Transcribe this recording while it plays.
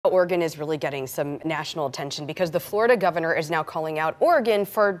Oregon is really getting some national attention because the Florida governor is now calling out Oregon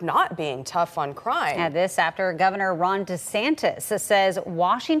for not being tough on crime. And this after Governor Ron DeSantis says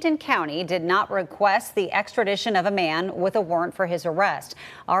Washington County did not request the extradition of a man with a warrant for his arrest.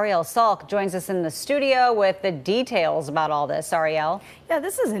 Ariel Salk joins us in the studio with the details about all this. Ariel? Yeah,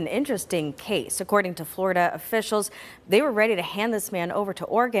 this is an interesting case. According to Florida officials, they were ready to hand this man over to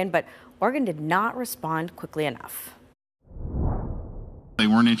Oregon, but Oregon did not respond quickly enough. They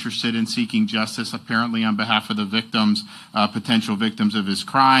weren't interested in seeking justice, apparently, on behalf of the victims, potential victims of his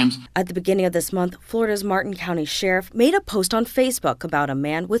crimes. At the beginning of this month, Florida's Martin County Sheriff made a post on Facebook about a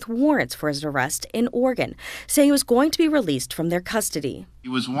man with warrants for his arrest in Oregon, saying he was going to be released from their custody. He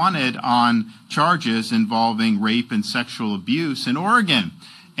was wanted on charges involving rape and sexual abuse in Oregon,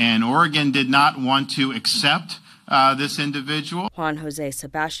 and Oregon did not want to accept this individual. Juan Jose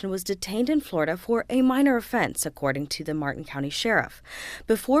Sebastian was detained in Florida for a minor offense, according to the Martin County Sheriff.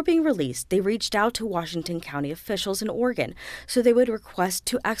 Before being released, they reached out to Washington County officials in Oregon so they would request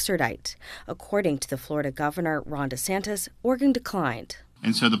to extradite. According to the Florida governor, Ron DeSantis, Oregon declined.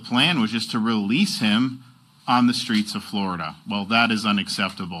 And so the plan was just to release him on the streets of Florida. Well, that is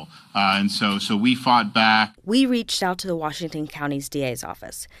unacceptable. And so we fought back. We reached out to the Washington County's DA's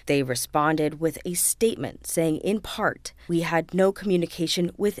office. They responded with a statement saying, in part, we had no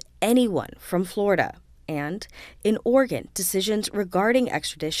communication with anyone from Florida. And in Oregon, decisions regarding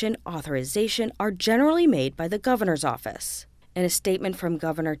extradition authorization are generally made by the governor's office. In a statement from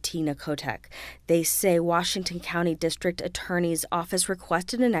Governor Tina Kotek, they say Washington County District Attorney's Office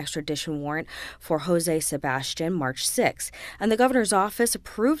requested an extradition warrant for Jose Sebastian March 6, and the governor's office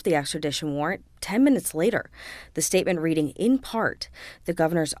approved the extradition warrant 10 minutes later. The statement reading, in part, the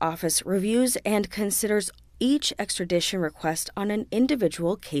governor's office reviews and considers each extradition request on an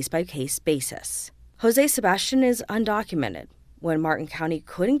individual case-by-case basis. Jose Sebastian is undocumented. When Martin County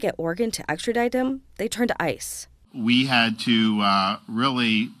couldn't get Oregon to extradite him, they turned to ICE. We had to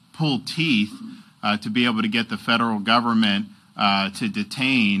really pull teeth to be able to get the federal government to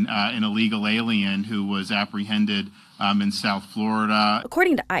detain an illegal alien who was apprehended in South Florida.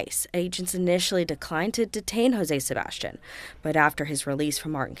 According to ICE, agents initially declined to detain Jose Sebastian, but after his release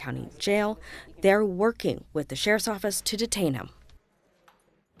from Martin County Jail, they're working with the sheriff's office to detain him.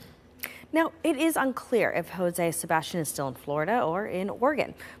 Now, it is unclear if Jose Sebastian is still in Florida or in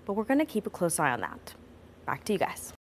Oregon, but we're going to keep a close eye on that. Back to you guys.